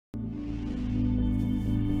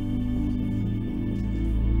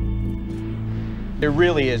There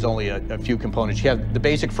really is only a few components. You have the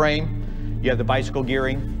basic frame, you have the bicycle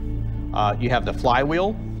gearing, you have the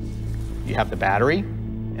flywheel, you have the battery,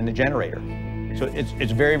 and the generator. So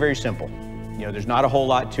it's very, very simple. You know, there's not a whole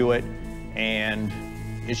lot to it, and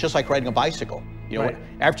it's just like riding a bicycle. You know, right.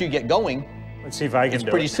 After you get going, let's see if I can it's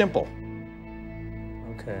pretty simple.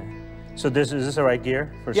 Okay. So is this the right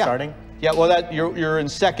gear for starting? Yeah, well, you're in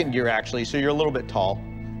second gear, actually, so you're a little bit tall.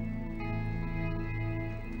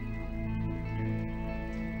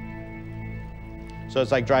 So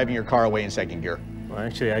it's like driving your car away in second gear. Well,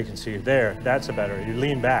 actually, I can see it there. That's a better. You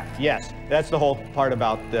lean back. Yes, that's the whole part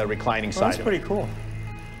about the reclining side. That's pretty cool.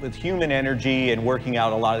 With human energy and working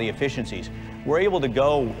out a lot of the efficiencies, we're able to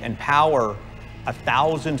go and power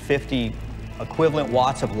 1,050 equivalent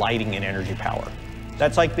watts of lighting and energy power.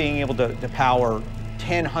 That's like being able to power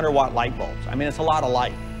 10 100-watt light bulbs. I mean, it's a lot of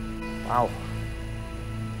light. Wow.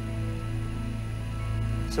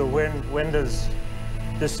 So when does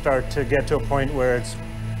this start to get to a point where it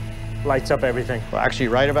lights up everything? Well, actually,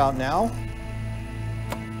 right about now,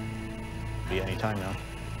 be any time now.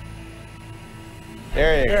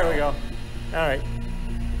 There you go. There we go. All right.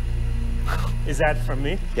 Is that from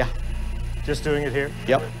me? Yeah. Just doing it here?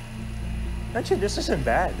 Yep. Actually, this isn't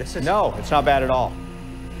bad. No, it's not bad at all.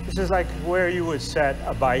 This is like where you would set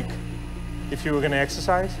a bike if you were going to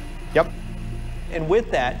exercise? Yep. And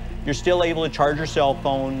with that, you're still able to charge your cell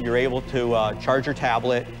phone, you're able to charge your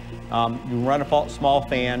tablet, you run a small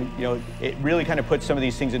fan. You know, it really kind of puts some of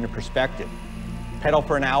these things into perspective. Pedal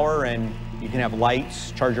for an hour and you can have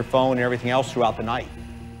lights, charge your phone and everything else throughout the night.